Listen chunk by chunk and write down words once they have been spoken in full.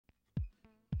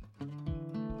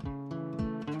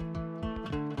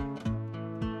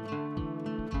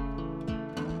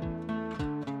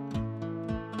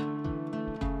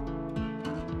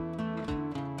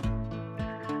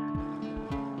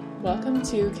Welcome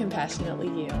to Compassionately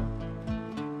You.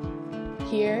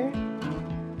 Here,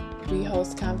 we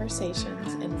host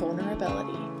conversations in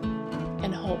vulnerability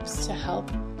and hopes to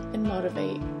help and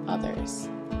motivate others.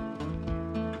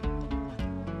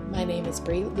 My name is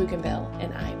Bree Luganville,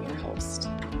 and I'm your host.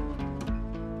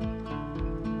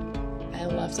 I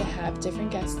love to have different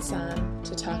guests on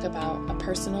to talk about a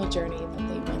personal journey that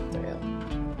they went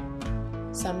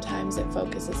through. Sometimes it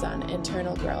focuses on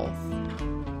internal growth.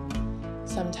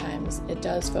 Sometimes it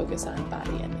does focus on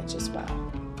body image as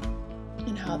well,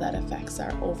 and how that affects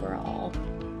our overall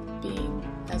being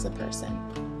as a person.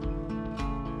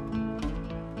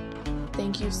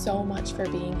 Thank you so much for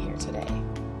being here today.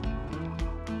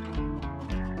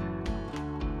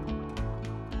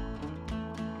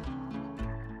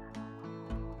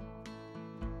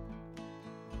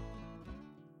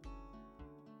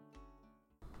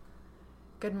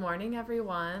 Good morning,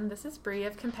 everyone. This is Bree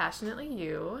of Compassionately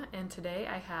You, and today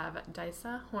I have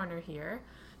Dicia here.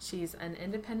 She's an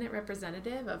independent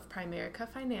representative of Primerica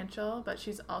Financial, but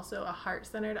she's also a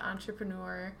heart-centered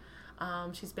entrepreneur.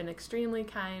 She's been extremely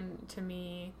kind to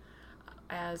me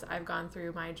as I've gone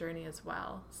through my journey as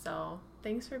well. So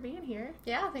thanks for being here.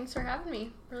 Yeah, thanks for having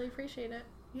me. Really appreciate it.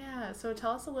 Yeah, so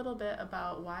tell us a little bit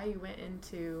about why you went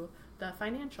into the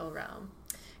financial realm.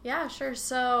 Yeah, sure.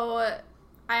 So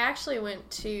I actually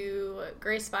went to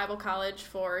Grace Bible College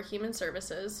for Human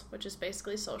Services, which is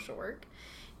basically social work,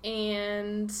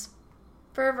 and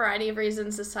for a variety of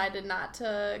reasons decided not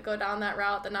to go down that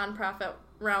route. The nonprofit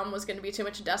realm was going to be too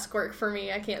much desk work for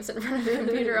me. I can't sit in front of a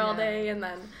computer all day. And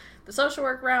then the social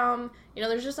work realm,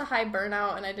 there's just a high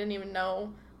burnout, and I didn't even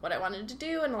know what I wanted to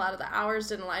do, and a lot of the hours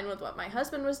didn't align with what my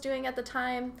husband was doing at the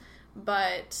time.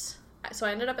 So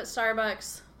I ended up at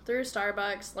Starbucks, through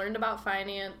Starbucks, learned about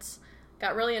finance,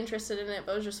 got really interested in it,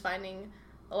 but was just finding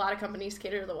a lot of companies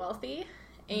cater to the wealthy.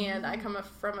 And I come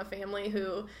from a family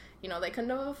who, they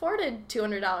couldn't have afforded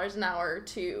 $200 an hour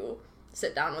to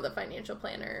sit down with a financial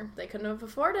planner. They couldn't have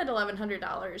afforded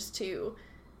 $1,100 to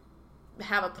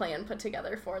have a plan put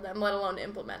together for them, let alone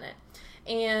implement it.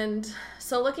 And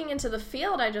so looking into the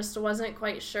field, I just wasn't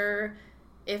quite sure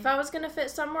if I was going to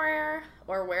fit somewhere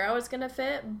or where I was going to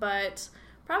fit, but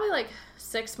probably like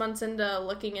 6 months into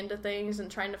looking into things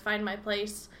and trying to find my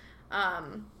place,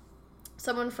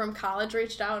 someone from college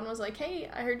reached out and was like, hey,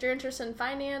 I heard you're interested in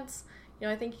finance.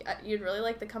 I think you'd really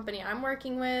like the company I'm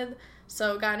working with.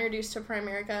 So got introduced to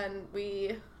Primerica, and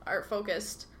we are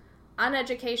focused on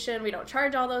education. We don't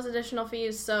charge all those additional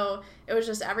fees. So it was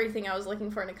just everything I was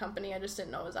looking for in a company. I just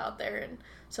didn't know was out there. And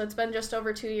so it's been just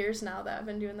over 2 years now that I've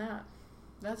been doing that.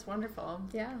 That's wonderful.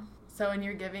 Yeah. So, and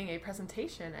you're giving a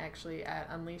presentation, actually, at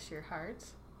Unleash Your Heart.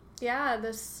 Yeah,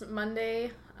 this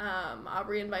Monday,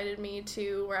 Aubrey invited me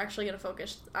to, we're actually going to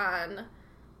focus on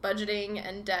budgeting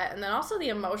and debt, and then also the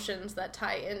emotions that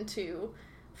tie into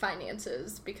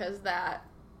finances, because that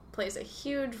plays a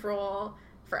huge role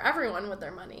for everyone with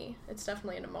their money. It's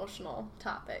definitely an emotional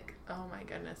topic. Oh my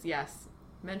goodness, yes.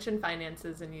 Mention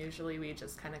finances, and usually we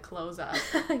just kind of close up.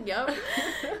 Yep.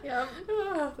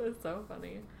 Oh, that's so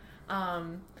funny.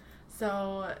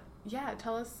 So, yeah,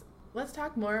 let's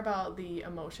talk more about the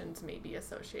emotions maybe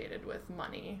associated with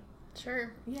money.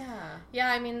 Sure. Yeah.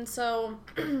 Yeah, so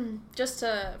just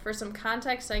for some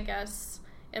context, I guess,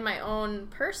 in my own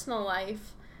personal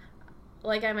life,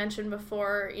 like I mentioned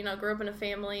before, grew up in a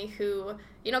family who,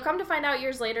 come to find out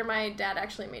years later, my dad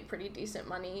actually made pretty decent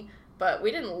money, but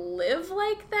we didn't live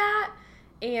like that,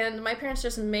 and my parents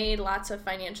just made lots of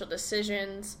financial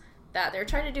decisions that they're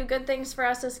trying to do good things for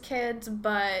us as kids,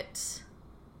 but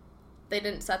they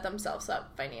didn't set themselves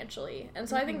up financially. And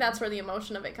so I think that's where the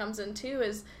emotion of it comes in too,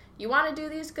 is you want to do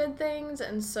these good things,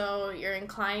 and so you're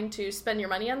inclined to spend your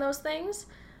money on those things,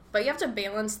 but you have to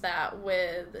balance that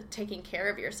with taking care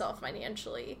of yourself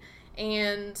financially.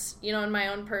 And, in my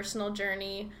own personal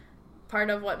journey, part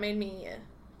of what made me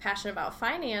passionate about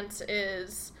finance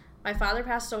is my father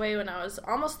passed away when I was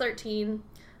almost 13.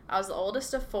 I was the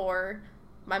oldest of 4.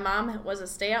 My mom was a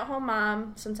stay-at-home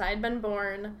mom since I had been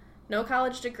born, no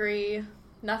college degree,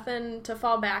 nothing to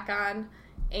fall back on,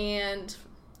 and,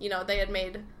 they had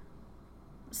made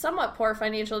somewhat poor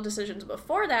financial decisions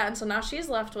before that, and so now she's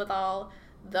left with all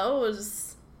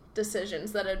those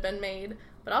decisions that had been made.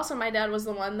 But also my dad was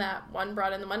the one that, 1,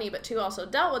 brought in the money, but 2, also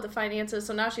dealt with the finances,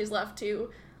 so now she's left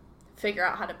to figure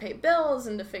out how to pay bills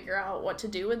and to figure out what to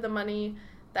do with the money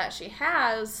that she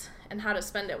has and how to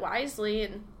spend it wisely.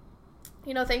 And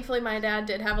thankfully my dad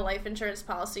did have a life insurance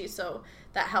policy, so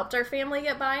that helped our family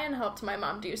get by and helped my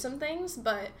mom do some things.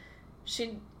 But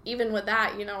even with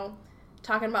that,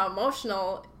 talking about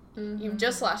emotional, you've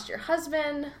just lost your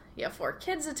husband, you have 4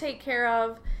 kids to take care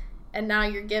of, and now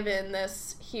you're given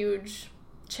this huge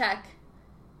check,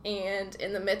 and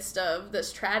in the midst of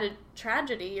this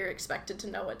tragedy, you're expected to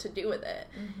know what to do with it.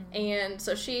 And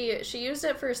so she used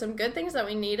it for some good things that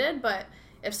we needed, but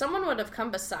if someone would have come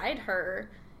beside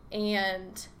her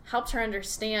and helped her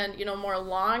understand, more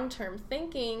long-term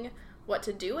thinking, what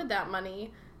to do with that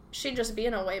money, she'd just be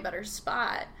in a way better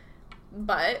spot.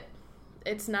 But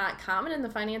it's not common in the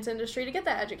finance industry to get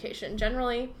that education.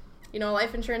 Generally, a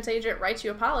life insurance agent writes you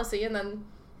a policy, and then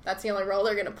that's the only role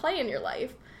they're going to play in your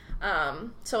life.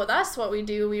 So with us, what we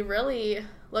do, we really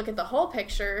look at the whole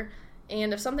picture,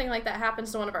 and if something like that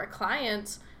happens to one of our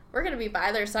clients, we're going to be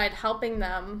by their side helping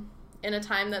them in a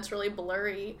time that's really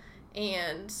blurry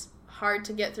and hard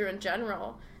to get through in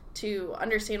general, to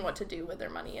understand what to do with their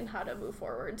money and how to move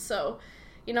forward. So,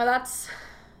 that's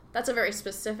a very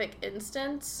specific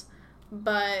instance,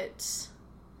 but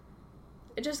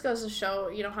it just goes to show,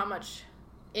 how much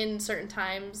in certain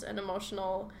times and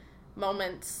emotional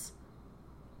moments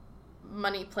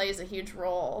money plays a huge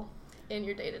role in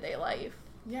your day-to-day life.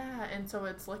 Yeah, and so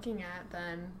it's looking at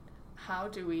then how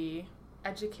do we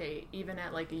educate even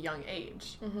at like a young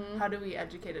age? How do we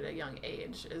educate at a young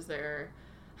age? Is there,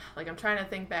 like, I'm trying to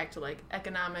think back to like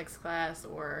economics class,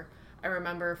 or I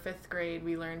remember 5th grade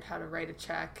we learned how to write a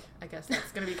check. I guess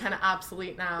that's going to be kind of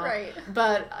obsolete now. Right.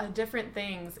 But different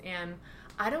things, and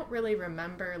I don't really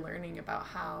remember learning about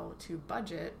how to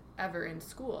budget ever in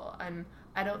school.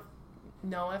 I don't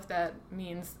know if that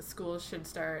means schools should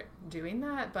start doing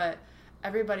that, but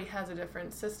everybody has a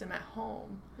different system at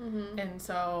home. And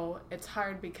so it's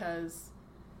hard because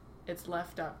it's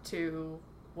left up to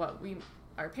what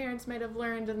our parents might have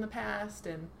learned in the past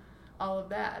and all of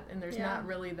that, and there's not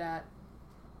really that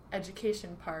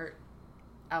education part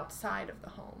outside of the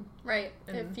home. Right.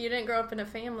 And if you didn't grow up in a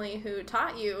family who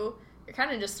taught you, you're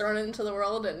kind of just thrown into the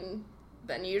world, and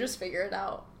then you just figure it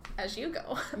out as you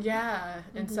go. Yeah.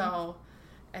 And so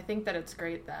I think that it's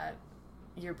great that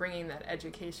you're bringing that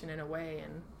education in a way,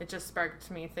 and it just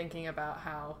sparked me thinking about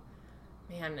how,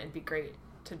 man, it'd be great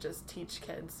to just teach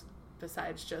kids,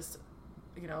 besides just,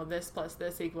 this plus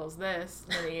this equals this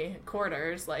many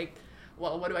quarters, like,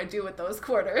 well, what do I do with those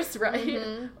quarters,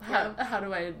 right? How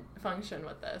do I function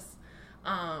with this?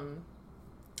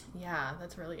 Yeah,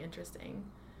 that's really interesting.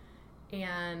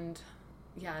 And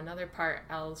yeah, another part,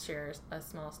 I'll share a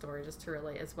small story just to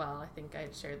relate as well. I think I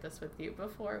shared this with you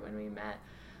before when we met,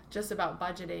 just about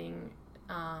budgeting.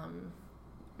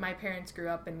 My parents grew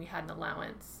up and we had an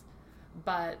allowance,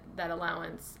 but that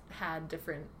allowance had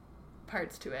different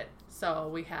parts to it. So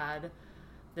we had,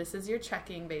 this is your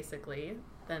checking basically,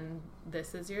 then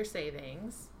this is your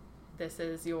savings, this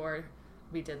is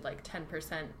we did like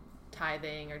 10%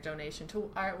 tithing or donation to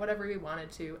whatever we wanted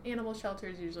to. Animal shelter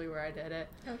is usually where I did it.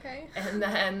 Okay. And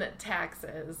then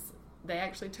taxes. They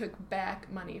actually took back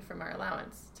money from our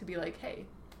allowance to be like, hey,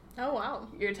 oh wow,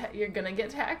 you're gonna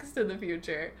get taxed in the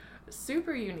future.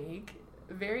 Super unique,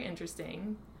 very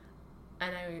interesting,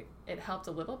 and it helped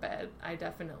a little bit. I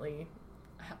definitely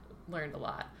learned a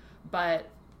lot, but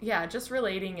yeah, just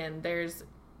relating, and there's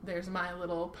my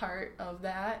little part of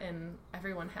that, and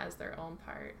everyone has their own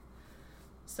part.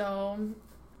 So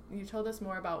you told us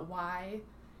more about why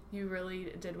you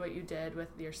really did what you did with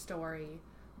your story,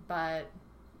 but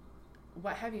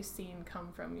what have you seen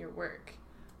come from your work?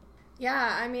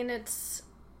 Yeah, I mean,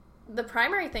 the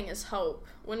primary thing is hope.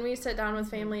 When we sit down with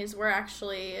families, we're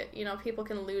actually, people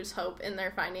can lose hope in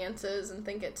their finances and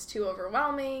think it's too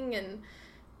overwhelming, and,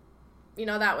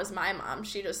 that was my mom.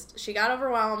 She got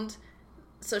overwhelmed,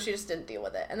 so she just didn't deal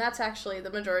with it. And that's actually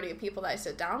the majority of people that I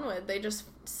sit down with. They just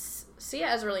see it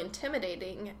as really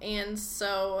intimidating. And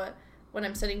so when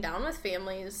I'm sitting down with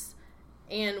families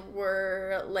and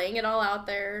we're laying it all out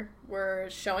there, we're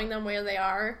showing them where they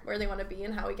are, where they want to be,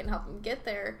 and how we can help them get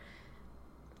there,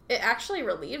 it actually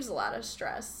relieves a lot of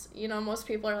stress. Most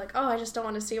people are like, oh, I just don't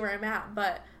want to see where I'm at.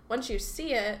 But once you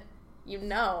see it,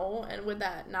 and with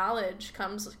that knowledge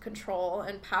comes control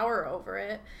and power over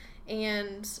it.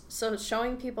 And so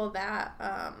showing people that,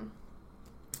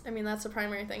 that's the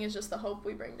primary thing, is just the hope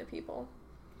we bring to people.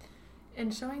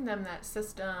 And showing them that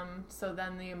system, so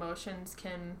then the emotions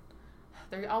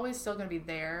they're always still going to be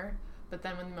there, but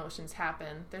then when emotions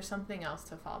happen, there's something else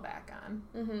to fall back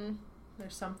on.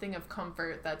 There's something of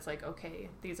comfort that's like, okay,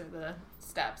 these are the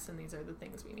steps and these are the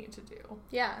things we need to do.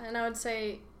 Yeah, and I would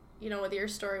say, with your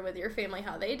story, with your family,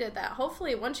 how they did that,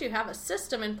 hopefully once you have a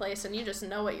system in place and you just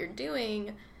know what you're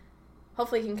doing,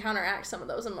 hopefully you can counteract some of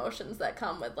those emotions that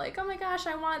come with like, oh my gosh,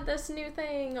 I want this new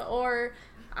thing, or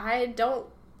I don't,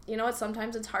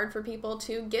 sometimes it's hard for people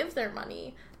to give their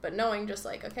money, but knowing just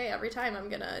like, okay, every time I'm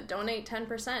going to donate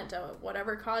 10% to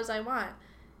whatever cause I want,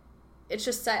 it's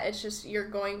just set. It's just you're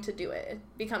going to do it. It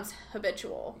becomes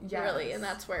habitual, really. And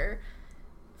that's where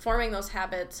forming those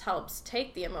habits helps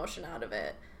take the emotion out of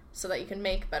it so that you can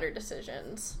make better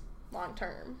decisions long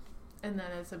term. And then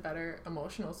it's a better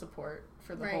emotional support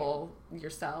for the whole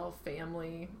yourself,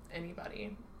 family,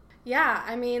 anybody. Yeah,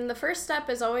 I mean, the first step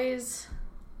is always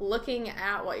looking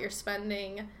at what you're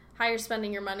spending, how you're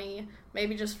spending your money,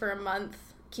 maybe just for a month,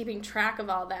 keeping track of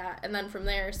all that. And then from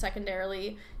there,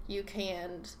 secondarily, you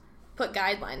can put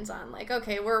guidelines on, like,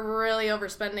 okay, we're really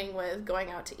overspending with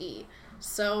going out to eat.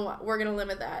 So we're going to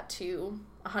limit that to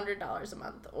 $100 a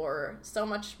month or so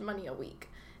much money a week.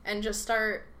 And just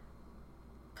start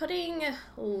putting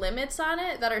limits on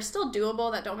it that are still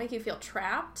doable, that don't make you feel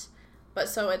trapped. But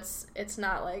so it's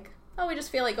not like, oh, we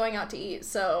just feel like going out to eat,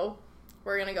 so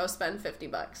we're going to go spend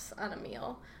 $50 on a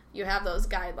meal. You have those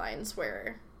guidelines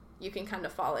where you can kind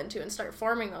of fall into and start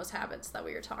forming those habits that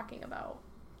we were talking about.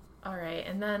 All right.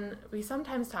 And then we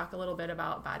sometimes talk a little bit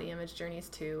about body image journeys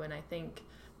too. And I think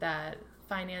that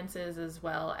finances as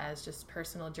well as just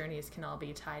personal journeys can all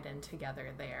be tied in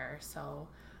together there. So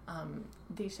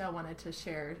Dicia wanted to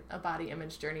share a body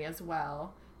image journey as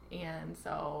well. And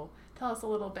so tell us a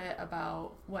little bit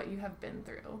about what you have been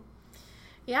through.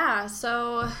 Yeah,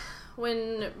 so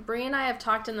when Bree and I have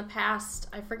talked in the past,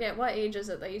 I forget, what age is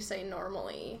it that you say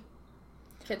normally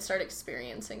kids start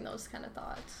experiencing those kind of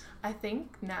thoughts? I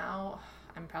think now,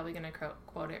 I'm probably going to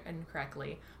quote it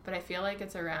incorrectly, but I feel like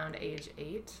it's around age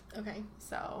 8. Okay.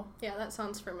 So. Yeah, that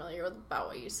sounds familiar with about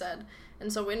what you said.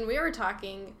 And so when we were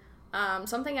talking,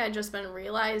 something I'd just been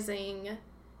realizing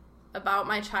about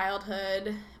my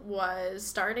childhood was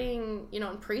starting, in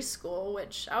preschool,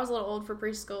 which I was a little old for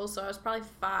preschool, so I was probably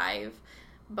 5.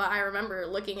 But I remember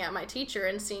looking at my teacher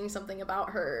and seeing something about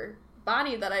her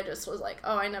body that I just was like,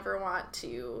 oh, I never want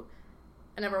to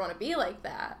be like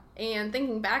that. And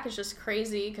thinking back is just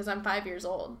crazy because I'm 5 years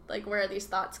old. Like, where are these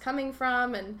thoughts coming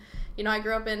from? And, I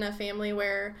grew up in a family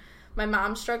where my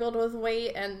mom struggled with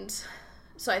weight, and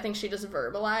so I think she just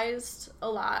verbalized a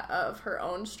lot of her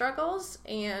own struggles.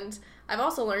 And I've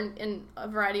also learned in a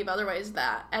variety of other ways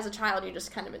that as a child, you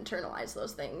just kind of internalize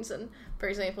those things. And for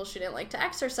example, she didn't like to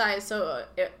exercise. So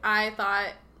I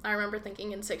remember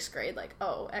thinking in 6th grade, like,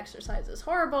 oh, exercise is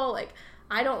horrible. Like,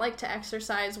 I don't like to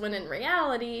exercise, when in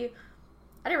reality,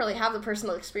 I didn't really have the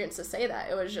personal experience to say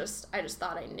that. It was just, I just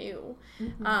thought I knew.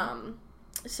 Mm-hmm.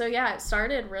 So yeah, it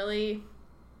started really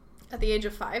at the age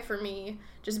of 5 for me,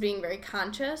 just being very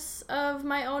conscious of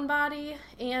my own body,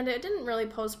 and it didn't really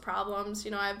pose problems.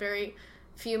 I have very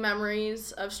few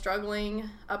memories of struggling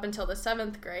up until the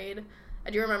 7th grade. I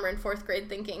do remember in 4th grade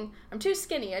thinking, I'm too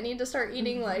skinny, I need to start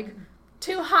eating like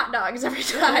 2 hot dogs every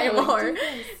time, or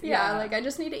like I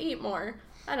just need to eat more.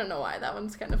 I don't know why, that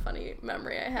one's kind of funny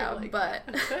memory I have, but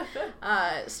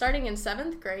starting in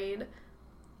 7th grade,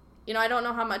 I don't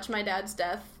know how much my dad's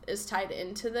death is tied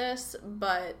into this,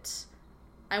 but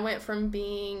I went from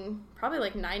being probably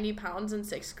like 90 pounds in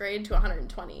 6th grade to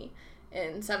 120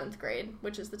 in 7th grade,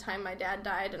 which is the time my dad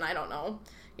died, and I don't know,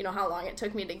 how long it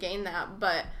took me to gain that,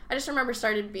 but I just remember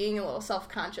started being a little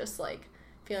self-conscious, like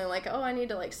feeling like, oh, I need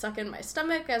to like suck in my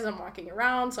stomach as I'm walking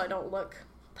around so I don't look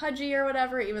pudgy or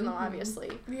whatever, even though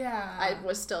obviously I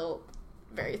was still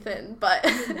very thin, but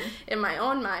in my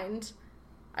own mind,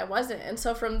 I wasn't. And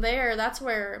so from there, that's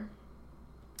where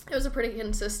it was a pretty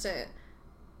consistent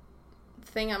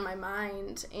thing on my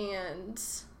mind, and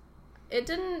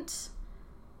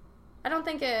I don't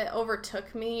think it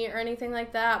overtook me or anything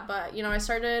like that, but, I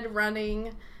started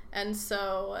running, and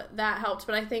so that helped.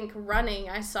 But I think running,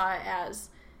 I saw it as,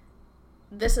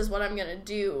 this is what I'm going to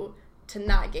do to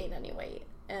not gain any weight.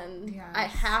 And I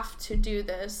have to do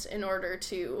this in order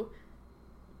to,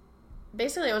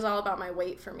 basically it was all about my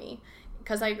weight for me.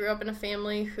 Because I grew up in a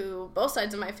family who, both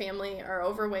sides of my family are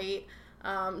overweight,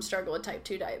 struggle with type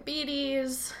 2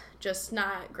 diabetes, just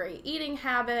not great eating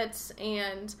habits,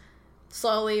 and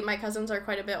slowly, my cousins are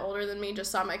quite a bit older than me, just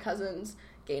saw my cousins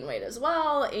gain weight as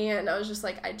well, and I was just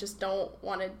like, I just don't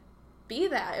want to be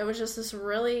that. It was just this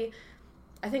really,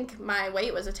 I think my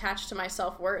weight was attached to my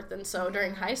self-worth, and so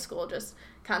during high school, just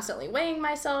constantly weighing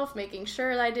myself, making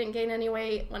sure that I didn't gain any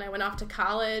weight. When I went off to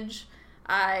college,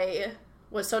 I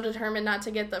was so determined not to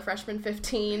get the freshman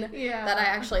 15 that I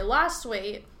actually lost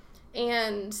weight,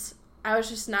 and I was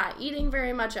just not eating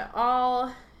very much at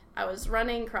all. I was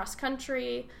running cross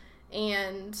country,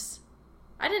 and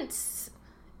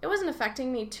it wasn't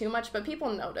affecting me too much, but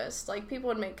people noticed. Like, people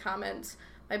would make comments.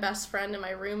 My best friend and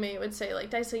my roommate would say, like,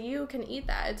 Dicia, you can eat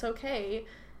that. It's okay.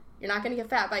 You're not going to get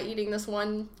fat by eating this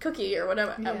one cookie or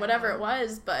whatever it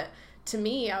was. But to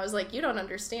me, I was like, you don't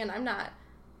understand. I'm not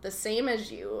the same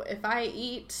as you. If I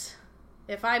eat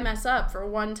if I mess up for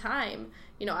one time,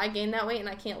 you know, I gain that weight and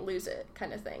I can't lose it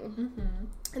kind of thing. Mm-hmm.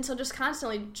 And so just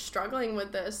constantly struggling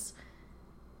with this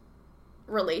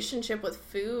relationship with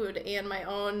food and my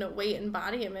own weight and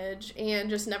body image, and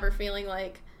just never feeling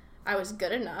like I was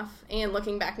good enough. And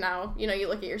looking back now, you know, you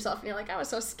look at yourself and you're like, I was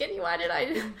so skinny. Why did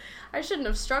I shouldn't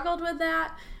have struggled with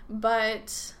that.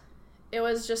 But it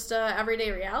was just a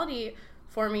everyday reality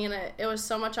for me, and it was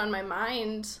so much on my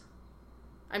mind.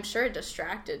 I'm sure it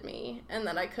distracted me, and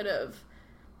that I could have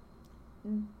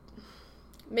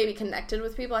maybe connected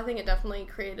with people. I think it definitely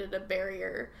created a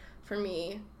barrier for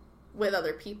me with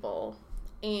other people.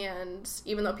 And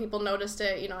even though people noticed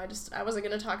it, you know, I wasn't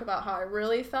going to talk about how I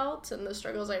really felt and the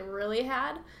struggles I really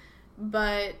had.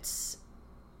 But,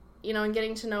 you know, in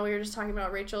getting to know, we were just talking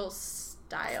about Rachel's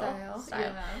style.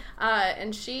 Yeah.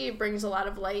 And she brings a lot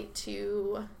of light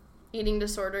to eating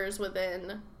disorders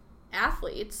within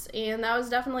athletes. And that was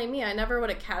definitely me. I never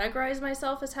would have categorized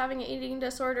myself as having an eating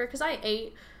disorder, because I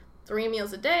ate 3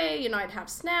 meals a day. You know, I'd have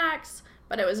snacks,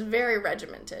 but it was very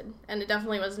regimented, and it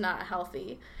definitely was not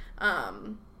healthy.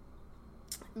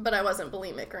 But I wasn't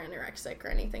bulimic or anorexic or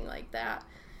anything like that.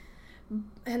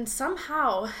 And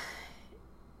somehow,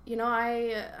 you know,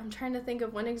 I'm trying to think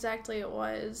of when exactly it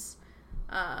was.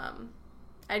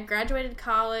 I'd graduated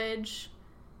college.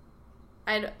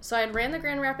 I'd ran the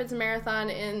Grand Rapids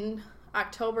Marathon in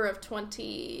October of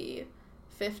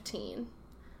 2015.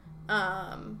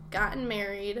 Gotten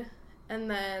married, and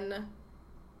then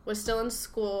was still in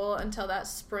school until that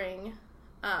spring.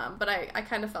 But I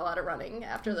kind of fell out of running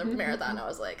after the marathon. I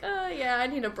was like, oh, yeah, I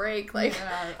need a break. Like,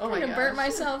 kind of burnt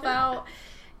myself out.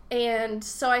 And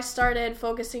so I started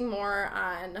focusing more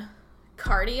on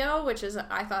cardio, which is,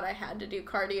 I thought I had to do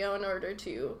cardio in order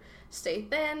to stay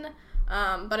thin.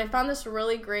 But I found this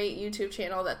really great YouTube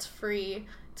channel that's free.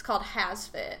 It's called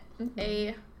HasFit,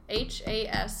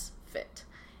 AHAS Fit.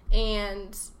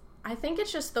 And I think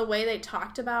it's just the way they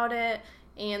talked about it,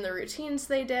 and the routines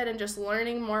they did, and just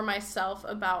learning more myself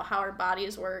about how our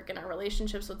bodies work and our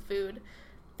relationships with food,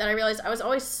 that I realized I was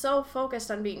always so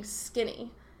focused on being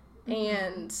skinny.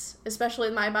 And especially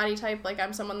in my body type, like,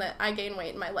 I'm someone that I gain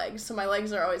weight in my legs, so my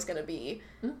legs are always going to be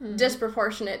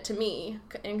disproportionate to me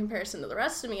in comparison to the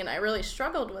rest of me, and I really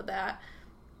struggled with that.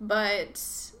 But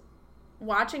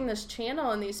watching this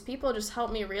channel and these people just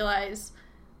helped me realize,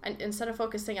 instead of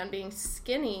focusing on being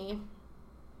skinny,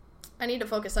 I need to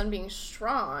focus on being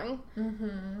strong.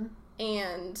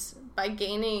 And by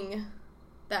gaining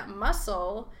that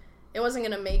muscle, it wasn't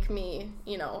going to make me,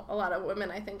 you know, a lot of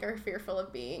women, I think, are fearful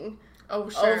of being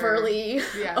overly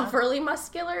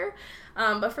muscular.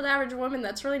 But for the average woman,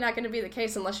 that's really not going to be the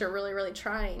case unless you're really, really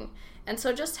trying. And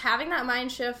so just having that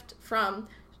mind shift from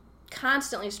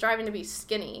constantly striving to be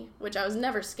skinny, which I was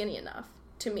never skinny enough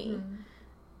to me,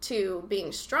 to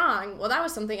being strong, well, that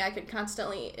was something I could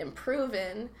constantly improve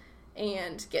in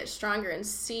and get stronger and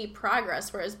see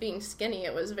progress. Whereas being skinny,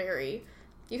 it was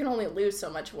you can only lose so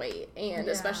much weight, and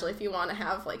especially if you want to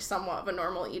have like somewhat of a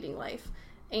normal eating life.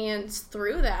 And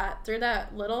through that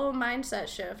little mindset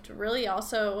shift really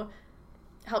also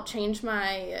helped change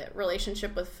my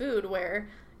relationship with food, where,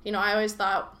 you know, I always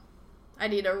thought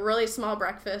I'd eat a really small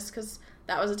breakfast because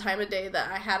that was a time of day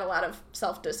that I had a lot of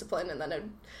self-discipline, and then I'd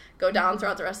go down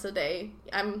throughout the rest of the day.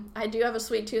 I do have a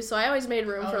sweet tooth, so I always made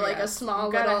room for like a small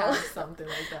little, have something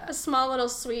like that. A small little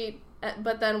sweet.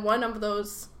 But then one of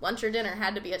those, lunch or dinner,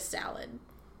 had to be a salad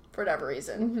for whatever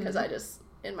reason, because I just,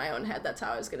 in my own head, that's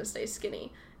how I was going to stay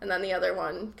skinny. And then the other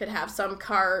one could have some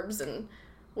carbs and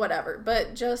whatever.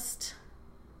 But just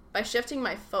by shifting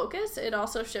my focus, it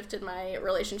also shifted my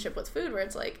relationship with food, where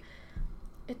it's like,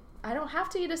 I don't have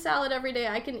to eat a salad every day.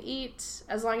 I can eat,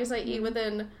 as long as I eat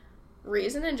within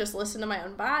reason and just listen to my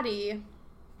own body,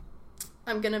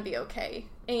 I'm going to be okay.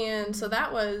 And so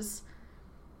that was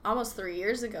almost 3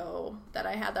 years ago that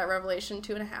I had that revelation,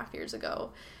 2.5 years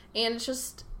ago. And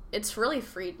it's really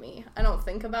freed me. I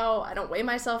don't weigh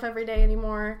myself every day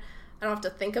anymore. I don't have to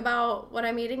think about what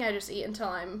I'm eating. I just eat until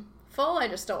I'm full. I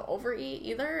just don't overeat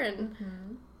either.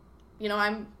 And, you know,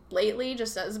 I'm lately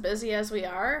just as busy as we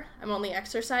are. I'm only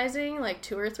exercising like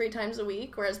 2 or 3 times a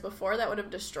week, whereas before that would have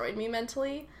destroyed me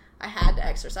mentally. I had to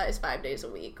exercise 5 days a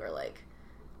week, or like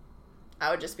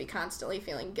I would just be constantly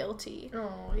feeling guilty.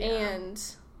 And,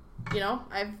 you know,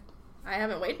 I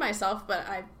haven't weighed myself, but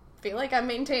I feel like I'm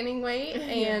maintaining weight,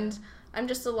 and I'm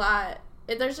just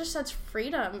there's just such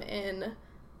freedom in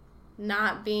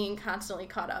not being constantly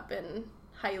caught up in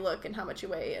how you look and how much you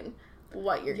weigh and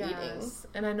what you're eating.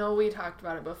 And I know we talked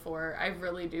about it before. I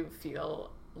really do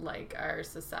feel like our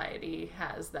society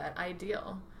has that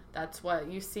ideal that's what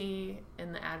you see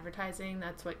in the advertising.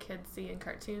 That's what kids see in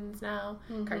cartoons now.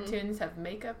 Mm-hmm. Cartoons have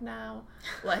makeup now.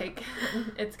 Like,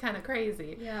 it's kind of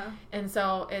crazy. Yeah. And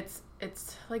so it's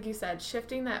like you said,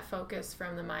 shifting that focus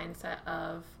from the mindset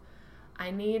of,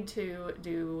 I need to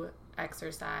do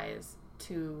exercise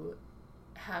to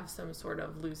have some sort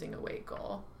of losing a weight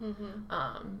goal.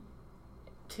 Mm-hmm.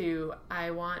 To,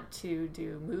 I want to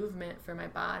do movement for my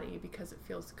body because it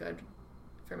feels good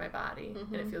for my body,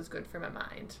 mm-hmm. and it feels good for my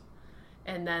mind.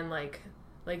 And then like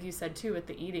you said too, with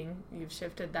the eating, you've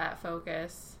shifted that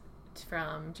focus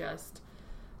from just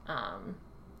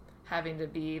having to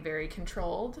be very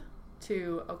controlled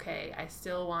to, okay, I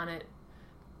still want to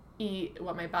eat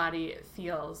what my body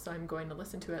feels, so I'm going to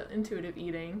listen to intuitive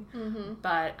eating, mm-hmm.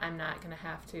 but I'm not going to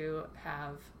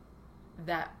have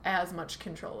that as much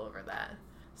control over that.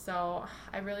 So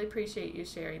I really appreciate you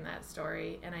sharing that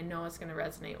story, and I know it's going to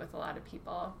resonate with a lot of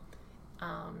people.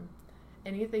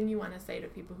 Anything you want to say to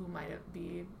people who might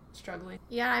be struggling?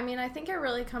 Yeah, I mean, I think it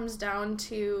really comes down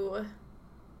to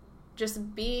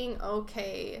just being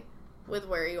okay with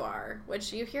where you are,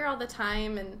 which you hear all the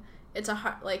time, and it's a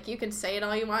hard, like, you can say it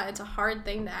all you want, it's a hard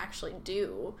thing to actually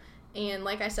do. And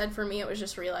like I said, for me, it was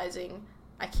just realizing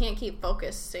I can't keep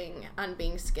focusing on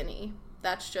being skinny.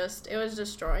 It was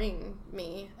destroying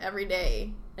me every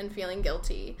day and feeling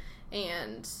guilty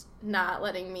and not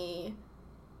letting me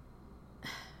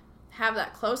have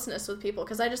that closeness with people,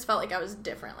 because I just felt like I was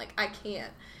different. Like, I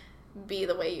can't be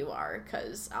the way you are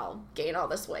because I'll gain all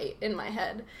this weight in my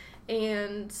head.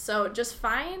 And so just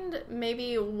find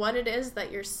maybe what it is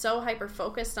that you're so hyper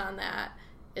focused on that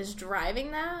is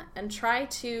driving that, and try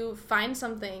to find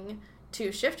something to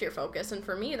shift your focus. And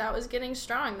for me, that was getting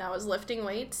strong. That was lifting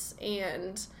weights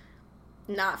and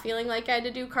not feeling like I had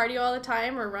to do cardio all the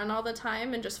time or run all the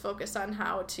time, and just focus on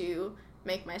how to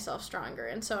make myself stronger.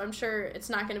 And so I'm sure it's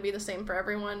not going to be the same for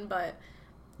everyone, but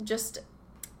just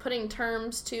putting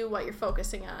terms to what you're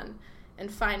focusing on and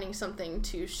finding something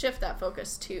to shift that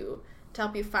focus to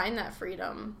help you find that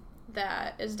freedom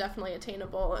that is definitely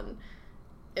attainable, and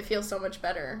it feels so much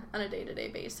better on a day-to-day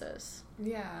basis.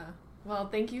 Yeah. Well,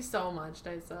 thank you so much,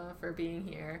 Dicia, for being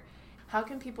here. How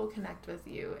can people connect with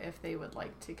you if they would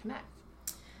like to connect?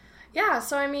 Yeah,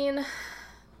 so I mean,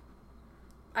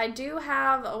 I do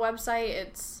have a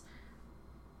website.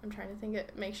 I'm trying to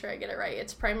make sure I get it right.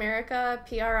 It's Primerica,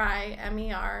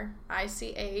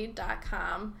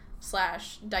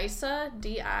 PRIMERICA.com/Dicia,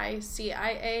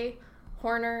 DICIA,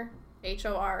 Horner,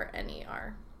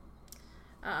 HORNER.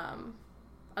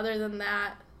 Other than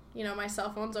that, you know, my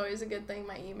cell phone's always a good thing,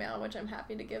 my email, which I'm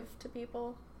happy to give to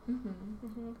people. Mm-hmm.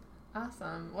 Mm-hmm.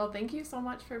 Awesome. Well, thank you so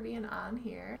much for being on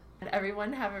here. And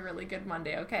everyone have a really good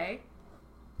Monday, okay?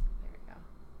 There we go.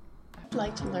 If you'd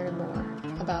like to learn more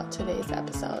about today's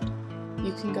episode,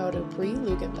 you can go to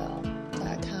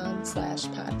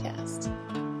brielugenbell.com/podcast.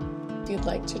 If you'd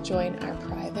like to join our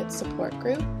private support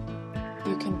group,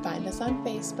 you can find us on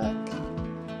Facebook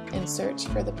and search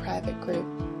for the private group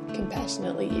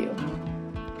Compassionately You.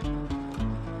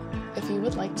 If you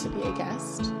would like to be a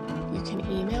guest, you can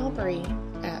email Brie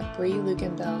at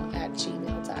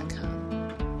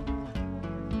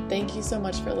brielugenbell@gmail.com. Thank you so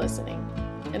much for listening,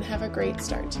 and have a great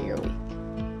start to your week.